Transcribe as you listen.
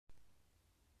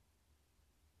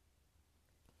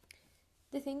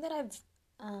The thing that I've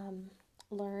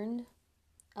learned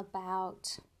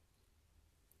about,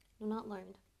 no, not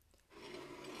learned,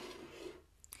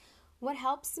 what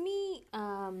helps me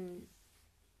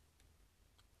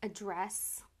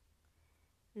address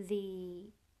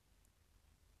the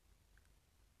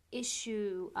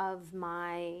issue of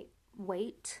my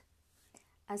weight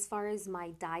as far as my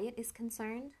diet is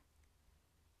concerned,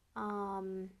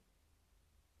 um,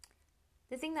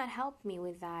 the thing that helped me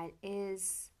with that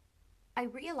is I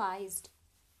realized,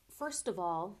 first of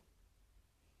all,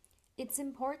 it's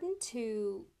important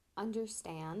to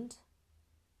understand,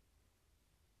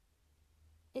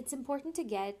 it's important to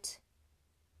get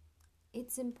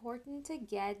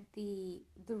the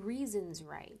reasons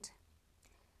right.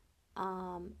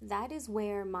 That is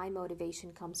where my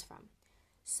motivation comes from.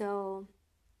 So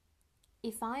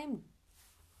if I'm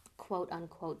quote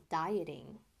unquote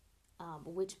dieting,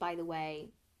 which by the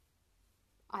way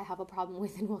I have a problem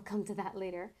with, and we'll come to that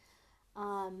later.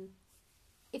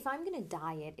 If I'm going to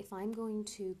diet, if I'm going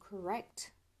to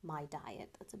correct my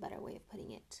diet, that's a better way of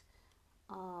putting it,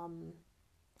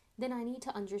 then I need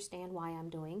to understand why I'm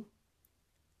doing.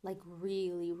 Like,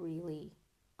 really, really,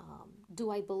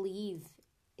 do I believe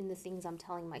in the things I'm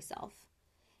telling myself?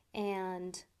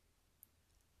 And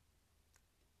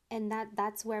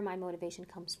that's where my motivation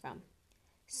comes from.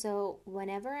 So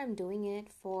whenever I'm doing it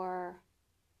for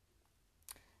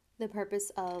the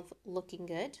purpose of looking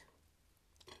good,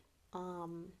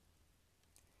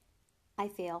 I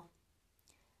fail.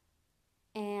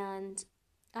 And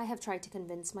I have tried to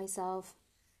convince myself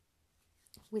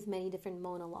with many different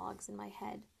monologues in my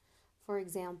head. For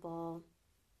example,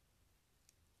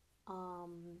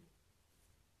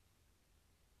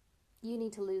 you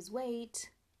need to lose weight,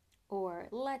 or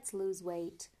let's lose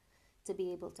weight to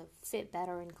be able to fit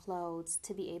better in clothes,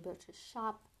 to be able to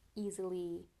shop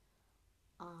easily,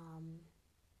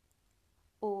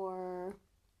 or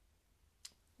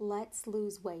let's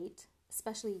lose weight,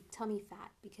 especially tummy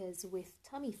fat, because with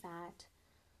tummy fat,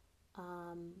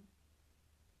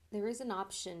 there is an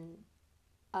option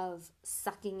of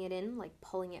sucking it in, like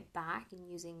pulling it back and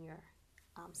using your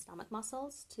stomach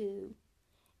muscles to,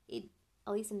 it,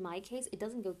 at least in my case, it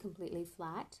doesn't go completely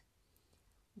flat,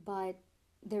 but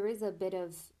there is a bit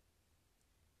of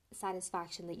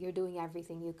satisfaction that you're doing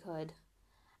everything you could,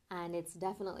 and it's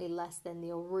definitely less than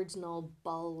the original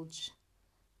bulge,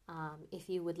 if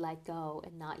you would let go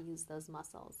and not use those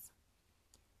muscles.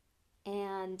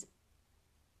 And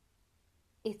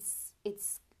it's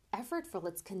effortful,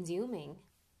 it's consuming,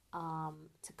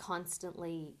 to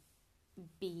constantly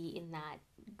be in that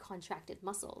contracted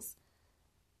muscles.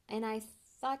 And I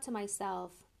thought to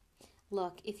myself,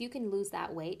 look, if you can lose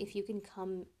that weight, if you can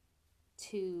come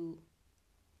to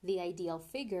the ideal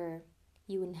figure,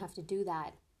 you wouldn't have to do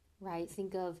that, right?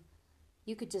 Think of,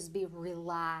 you could just be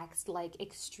relaxed, like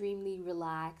extremely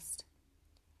relaxed,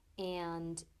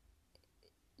 and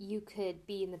you could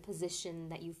be in the position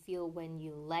that you feel when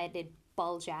you let it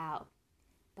bulge out,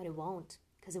 but it won't,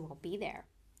 because it won't be there,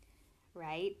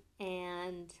 right?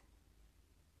 And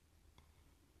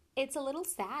it's a little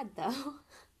sad though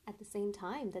at the same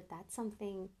time that that's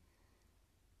something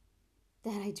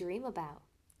that I dream about,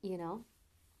 you know?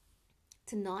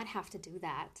 To not have to do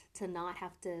that, to not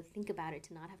have to think about it,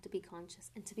 to not have to be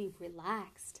conscious, and to be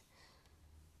relaxed.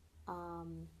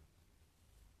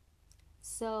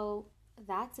 So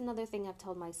that's another thing I've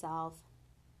told myself.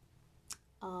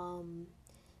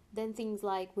 Then things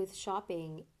like with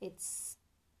shopping, it's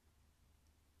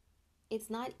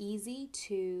not easy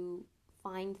to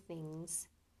find things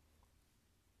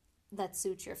that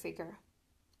suit your figure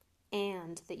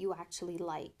and that you actually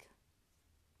like,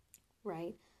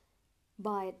 right?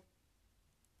 But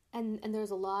and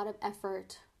there's a lot of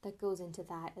effort that goes into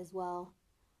that as well.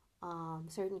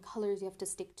 Certain colors you have to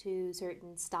stick to,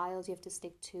 certain styles you have to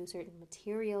stick to, certain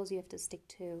materials you have to stick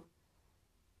to.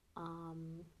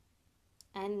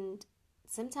 And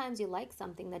sometimes you like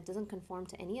something that doesn't conform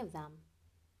to any of them.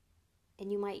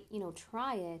 And you might,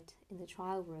 try it in the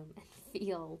trial room and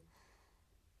feel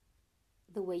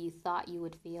the way you thought you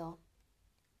would feel.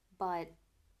 But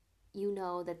you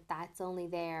know that that's only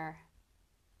there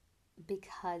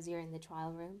because you're in the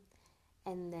trial room,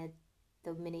 and that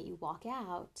the minute you walk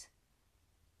out,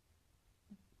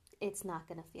 it's not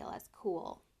going to feel as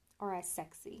cool or as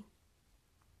sexy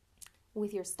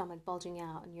with your stomach bulging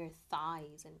out and your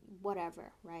thighs and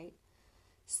whatever, right?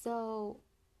 So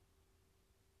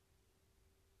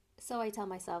I tell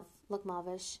myself, look,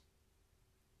 Mavish,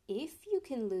 if you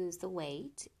can lose the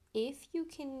weight, if you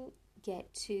can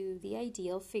get to the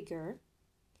ideal figure,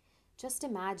 just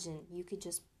imagine you could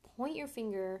just point your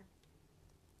finger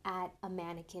at a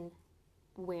mannequin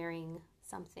wearing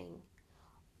something,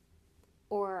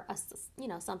 or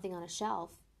something on a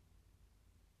shelf,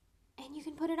 and you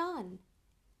can put it on,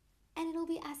 and it'll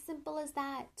be as simple as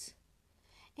that.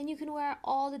 And you can wear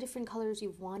all the different colors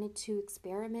you've wanted to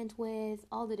experiment with,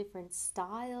 all the different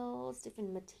styles,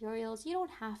 different materials. You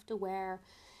don't have to wear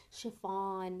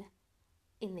chiffon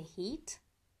in the heat.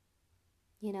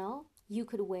 You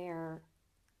could wear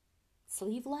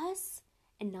sleeveless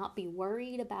and not be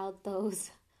worried about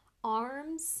those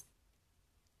arms.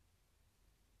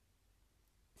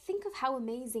 Think of how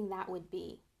amazing that would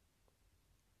be.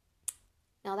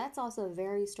 Now, that's also a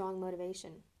very strong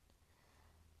motivation.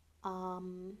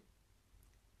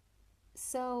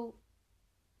 So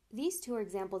these two are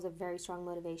examples of very strong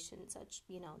motivation, such,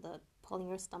 the pulling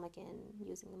your stomach in,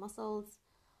 using the muscles,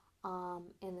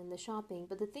 and then the shopping.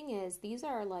 But the thing is, these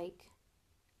are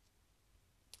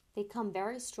they come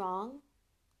very strong,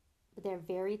 but they're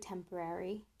very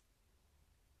temporary,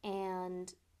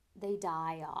 and they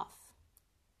die off.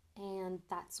 And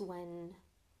that's when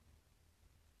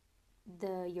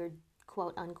your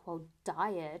quote unquote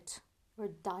diet or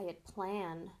diet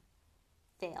plan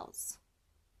fails.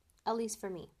 At least for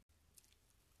me.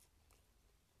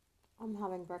 I'm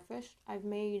having breakfast. I've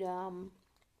made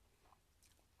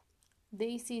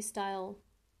Desi style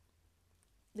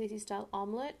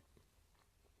omelet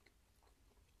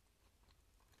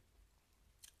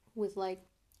with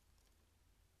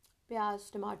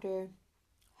pyaz, tomato,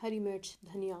 hari mirch,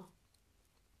 dhania.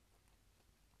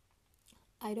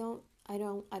 I don't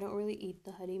really eat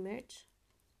the hari mirch,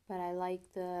 but I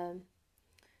like the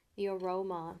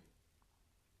aroma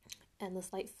and the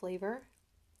slight flavor.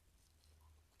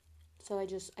 So I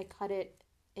cut it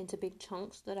into big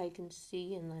chunks that I can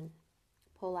see and then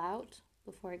pull out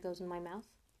before it goes in my mouth.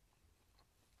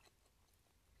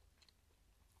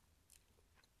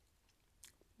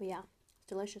 But yeah, it's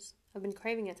delicious. I've been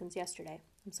craving it since yesterday.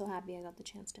 I'm so happy I got the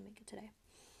chance to make it today.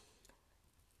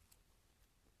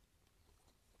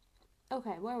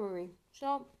 Okay, where were we?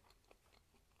 So,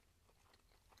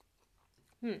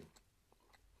 the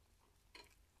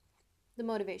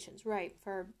motivations, right,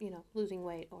 for, losing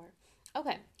weight or...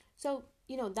 Okay, so,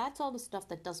 that's all the stuff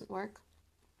that doesn't work.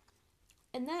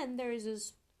 And then there's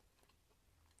this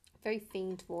very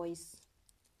faint voice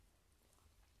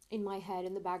in my head,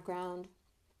 in the background,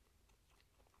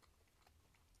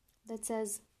 that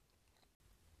says,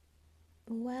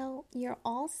 well, you're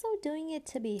also doing it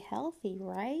to be healthy,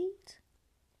 right?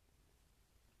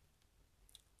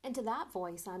 And to that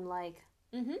voice, I'm like,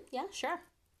 yeah, sure.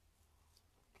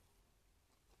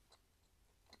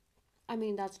 I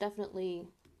mean, that's definitely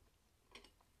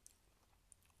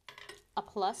a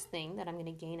plus thing that I'm going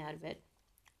to gain out of it.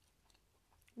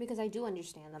 Because I do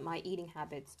understand that my eating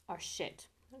habits are shit.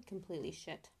 Completely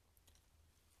shit.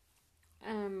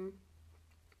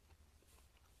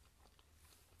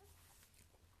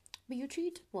 But you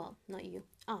treat, well, not you,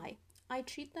 I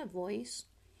treat that voice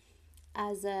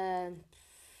as a,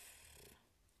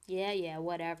 yeah,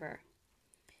 whatever.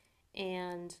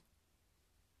 And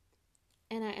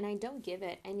I don't give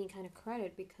it any kind of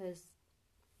credit because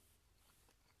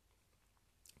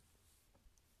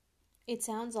it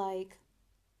sounds like,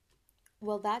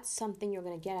 well, that's something you're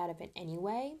going to get out of it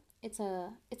anyway. It's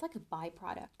like a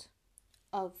byproduct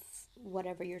of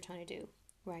whatever you're trying to do,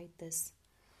 right? This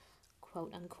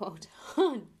quote unquote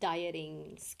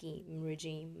dieting scheme,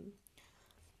 regime.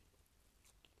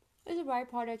 It's a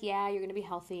byproduct, yeah, you're going to be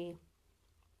healthy.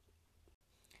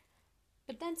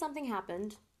 But then something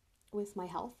happened with my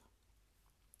health,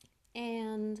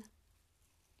 and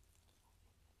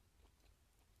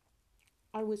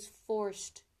I was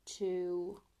forced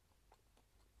to,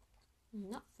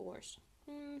 not forced,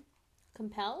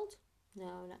 compelled?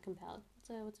 No, not compelled.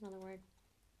 What's another word?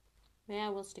 Yeah,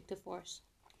 we'll stick to force.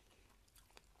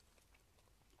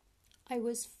 I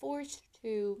was forced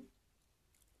to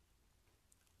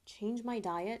change my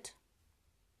diet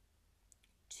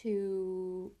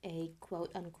to a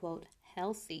quote unquote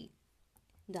healthy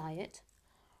diet.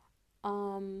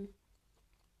 And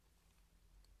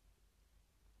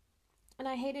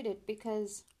I hated it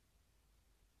because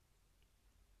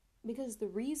the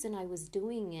reason I was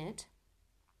doing it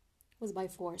was by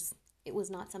force. It was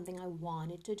not something I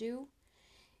wanted to do.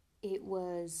 It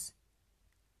was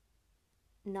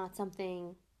not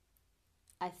something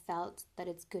I felt that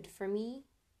it's good for me,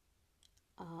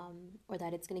 or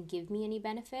that it's going to give me any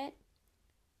benefit.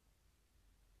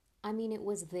 I mean, it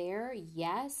was there,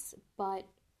 yes, but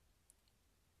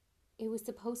it was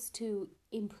supposed to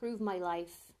improve my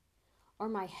life or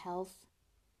my health.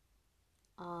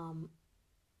 From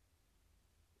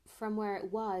where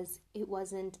it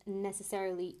wasn't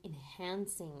necessarily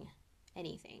enhancing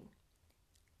anything.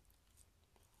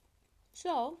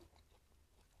 So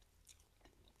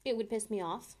it would piss me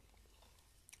off.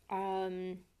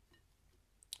 Um,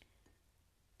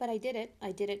 but I did it.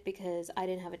 I did it because I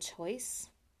didn't have a choice.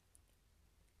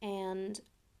 And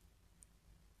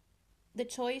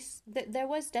there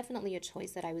was definitely a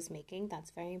choice that I was making.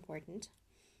 That's very important.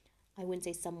 I wouldn't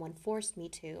say someone forced me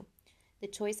to. The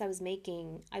choice I was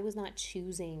making, I was not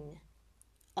choosing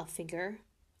a figure.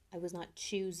 I was not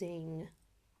choosing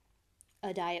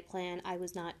a diet plan. I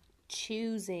was not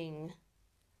choosing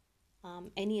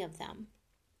any of them.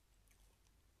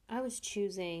 I was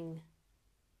choosing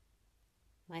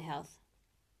my health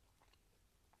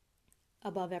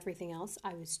above everything else.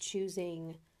 I was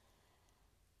choosing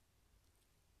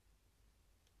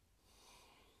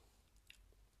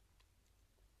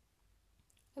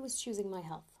my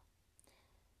health.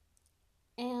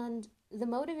 And the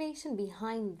motivation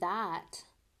behind that,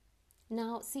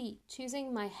 now see,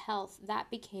 choosing my health,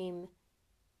 that became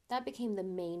the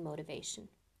main motivation,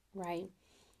 right?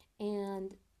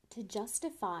 And to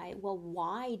justify, well,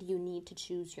 why do you need to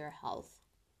choose your health?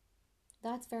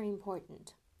 That's very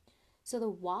important. So the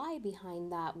why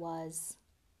behind that was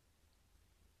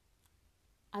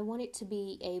I wanted to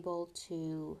be able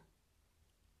to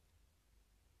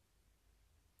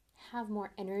have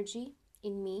more energy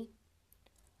in me.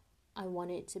 I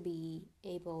wanted to be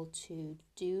able to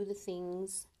do the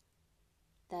things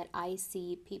that I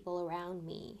see people around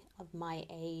me of my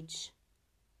age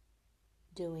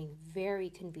doing very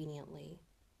conveniently,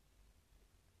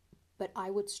 but I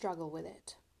would struggle with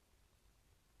it.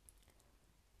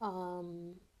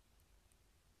 And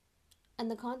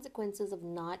the consequences of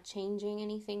not changing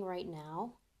anything right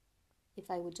now, if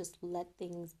I would just let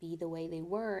things be the way they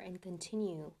were and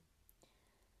continue,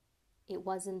 it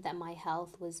wasn't that my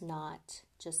health was not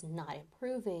just not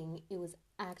improving, it was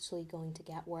actually going to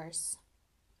get worse.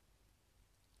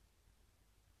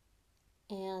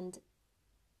 And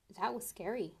that was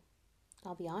scary.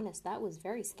 I'll be honest, that was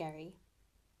very scary.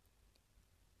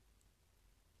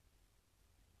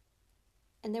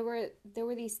 And there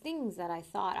were these things that I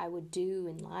thought I would do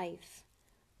in life,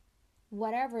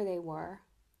 whatever they were.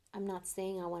 I'm not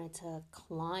saying I wanted to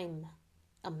climb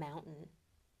a mountain,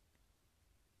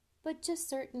 but just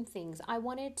certain things. I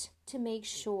wanted to make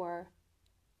sure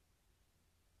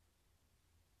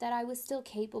that I was still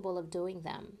capable of doing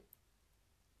them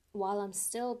while I'm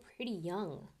still pretty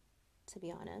young, to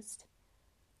be honest.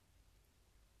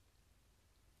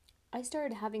 I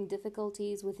started having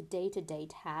difficulties with day-to-day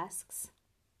tasks.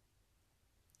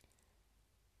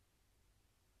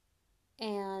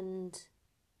 And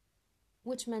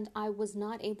which meant I was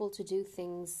not able to do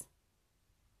things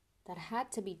that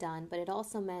had to be done, but it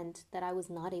also meant that I was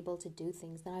not able to do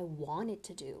things that I wanted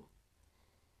to do.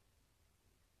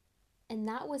 And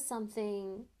that was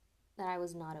something that I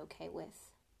was not okay with.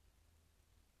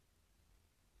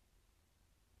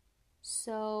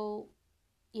 So,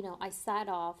 I sat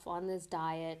off on this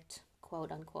diet,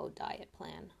 quote unquote diet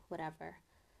plan, whatever.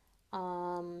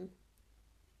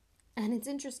 And it's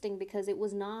interesting because the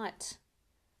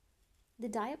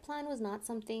diet plan was not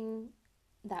something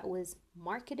that was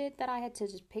marketed that I had to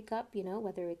just pick up,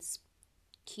 whether it's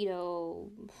keto,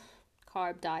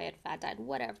 carb diet, fat diet,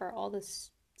 whatever, all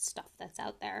this stuff that's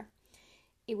out there.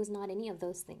 It was not any of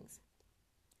those things.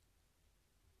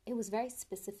 It was very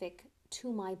specific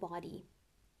to my body,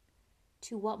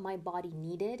 to what my body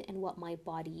needed and what my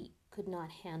body could not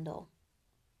handle.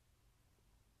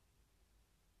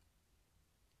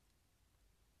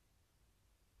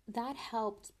 That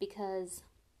helped because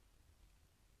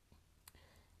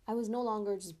I was no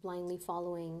longer just blindly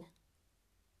following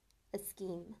a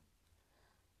scheme.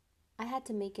 I had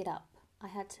to make it up. I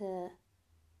had to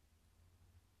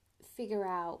figure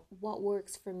out what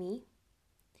works for me.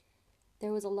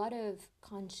 There was a lot of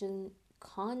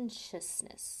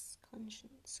consciousness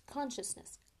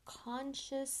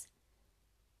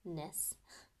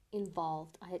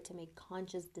involved. I had to make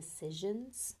conscious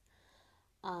decisions.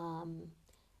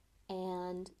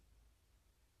 And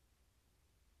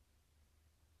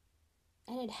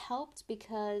it helped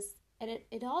because, and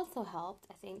it also helped,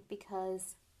 I think,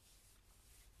 because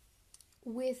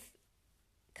with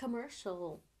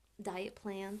commercial diet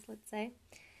plans, let's say,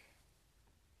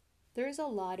 there's a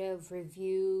lot of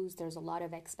reviews, there's a lot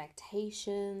of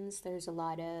expectations, there's a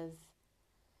lot of,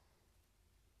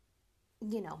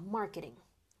 marketing,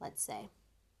 let's say.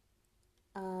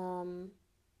 And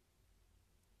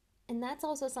that's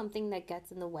also something that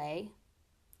gets in the way,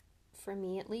 for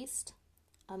me at least.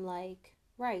 I'm like,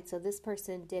 right, so this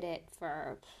person did it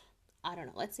for, I don't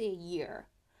know, let's say a year,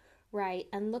 right?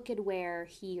 And look at where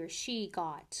he or she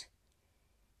got.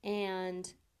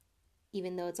 And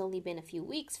even though it's only been a few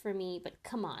weeks for me, but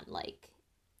come on, like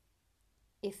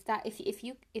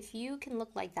if you can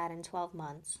look like that in 12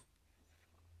 months,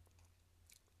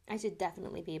 I should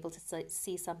definitely be able to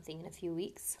see something in a few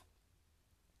weeks.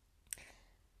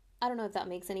 I don't know if that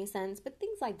makes any sense, but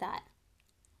things like that.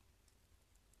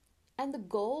 And the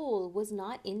goal was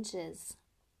not inches.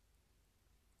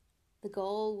 The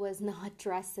goal was not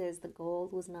dresses. The goal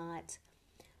was not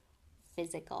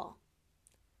physical.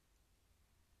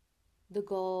 The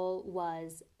goal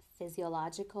was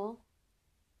physiological.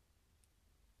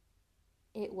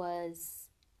 It was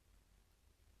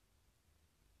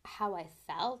how I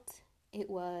felt. It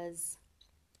was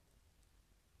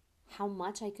how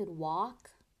much I could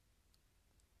walk.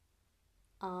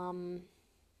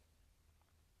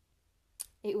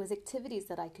 It was activities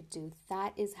that I could do.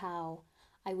 That is how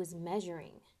I was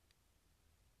measuring.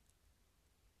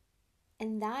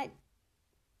 And that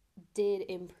did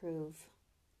improve.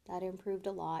 That improved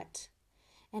a lot.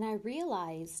 And I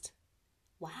realized,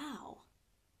 wow.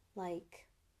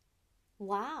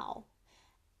 Wow.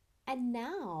 And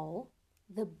now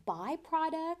the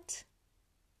byproduct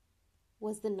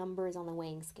was the numbers on the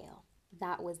weighing scale.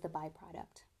 That was the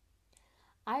byproduct.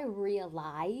 I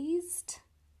realized,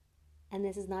 and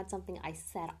this is not something I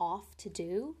set off to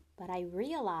do, but I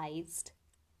realized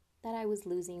that I was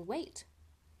losing weight.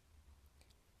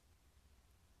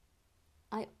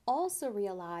 I also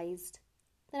realized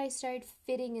that I started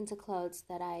fitting into clothes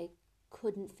that I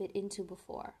couldn't fit into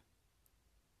before.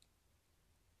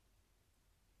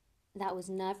 That was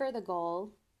never the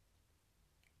goal.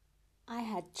 I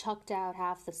had chucked out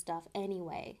half the stuff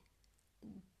anyway.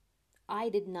 I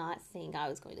did not think I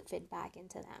was going to fit back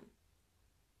into them.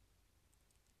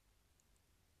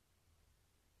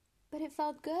 But it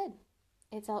felt good.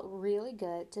 It felt really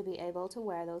good to be able to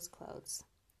wear those clothes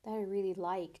that I really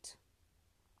liked.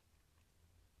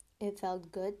 It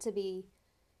felt good to be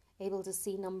able to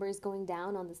see numbers going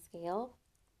down on the scale.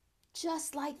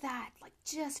 Just like that, like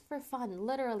just for fun,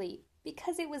 literally.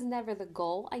 Because it was never the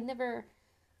goal. I never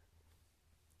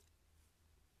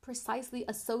precisely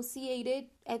associated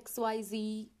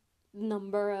XYZ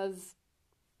number of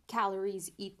calories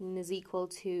eaten is equal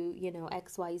to,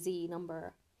 XYZ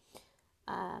number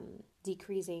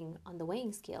decreasing on the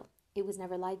weighing scale. It was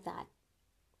never like that.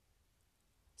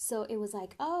 So it was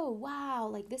like, oh, wow,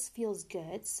 like this feels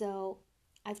good. So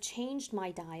I've changed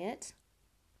my diet.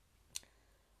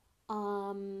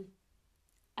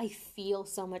 I feel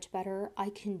so much better. I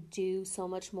can do so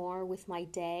much more with my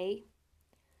day.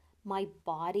 My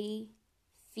body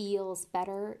feels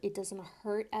better. It doesn't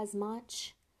hurt as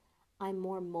much. I'm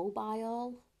more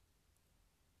mobile.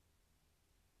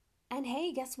 And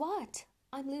hey, guess what?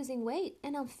 I'm losing weight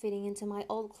and I'm fitting into my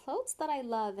old clothes that I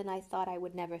love and I thought I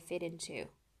would never fit into.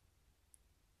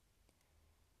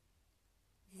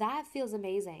 That feels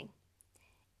amazing.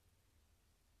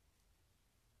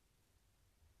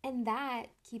 And that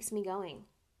keeps me going.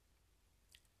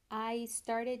 I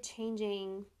started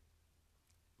changing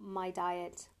my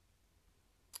diet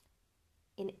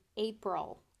in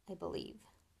April, I believe.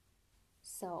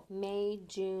 So May,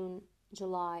 June,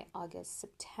 July, August,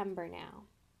 September now.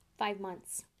 5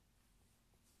 months.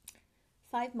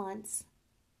 5 months.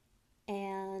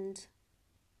 And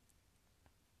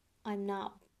I'm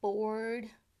not bored.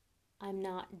 I'm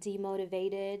not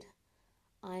demotivated.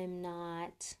 I'm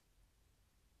not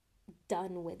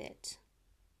done with it.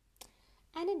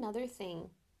 And another thing,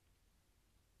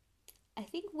 I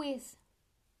think with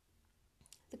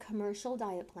the commercial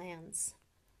diet plans,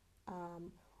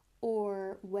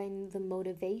 or when the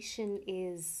motivation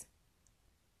is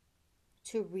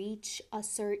to reach a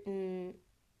certain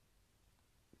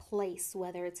place,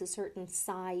 whether it's a certain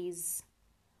size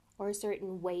or a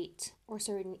certain weight or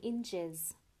certain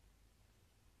inches,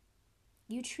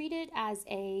 you treat it as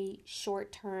a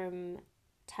short-term,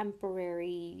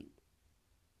 temporary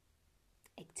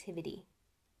activity.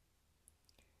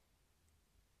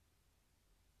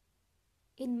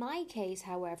 In my case,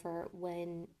 however,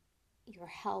 when your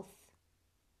health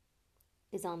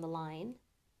is on the line,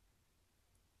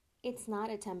 it's not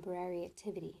a temporary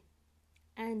activity.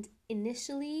 And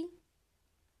initially,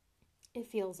 it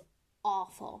feels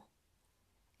awful.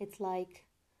 It's like,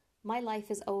 my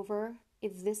life is over.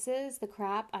 If this is the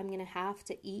crap I'm going to have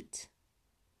to eat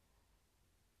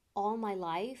all my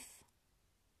life,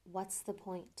 what's the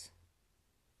point?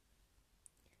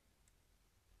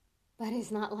 But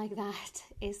it's not like that.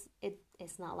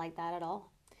 It's not like that at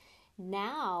all.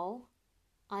 Now,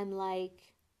 I'm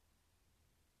like,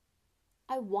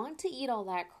 I want to eat all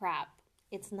that crap.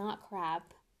 It's not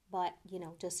crap, but,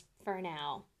 just for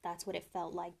now, that's what it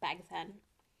felt like back then.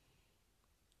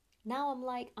 Now I'm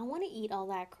like, I want to eat all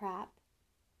that crap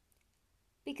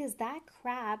because that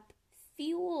crap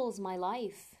fuels my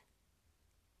life.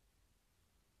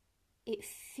 It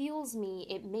fuels me,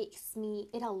 it makes me,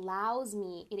 it allows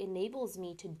me, it enables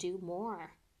me to do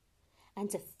more and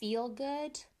to feel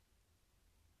good.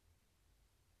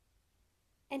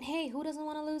 And hey, who doesn't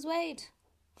want to lose weight?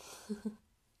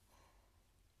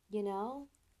 You know?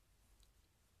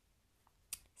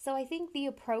 So I think the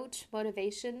approach,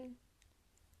 motivation,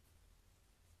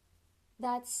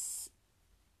 that's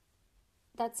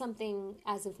something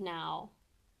as of now.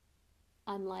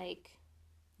 I'm like,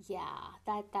 yeah,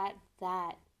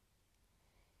 that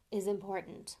is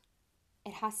important.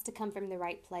 It has to come from the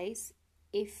right place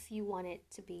if you want it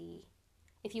to be,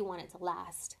 if you want it to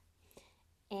last.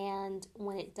 And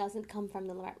when it doesn't come from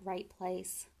the right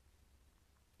place,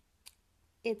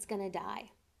 it's gonna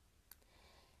die.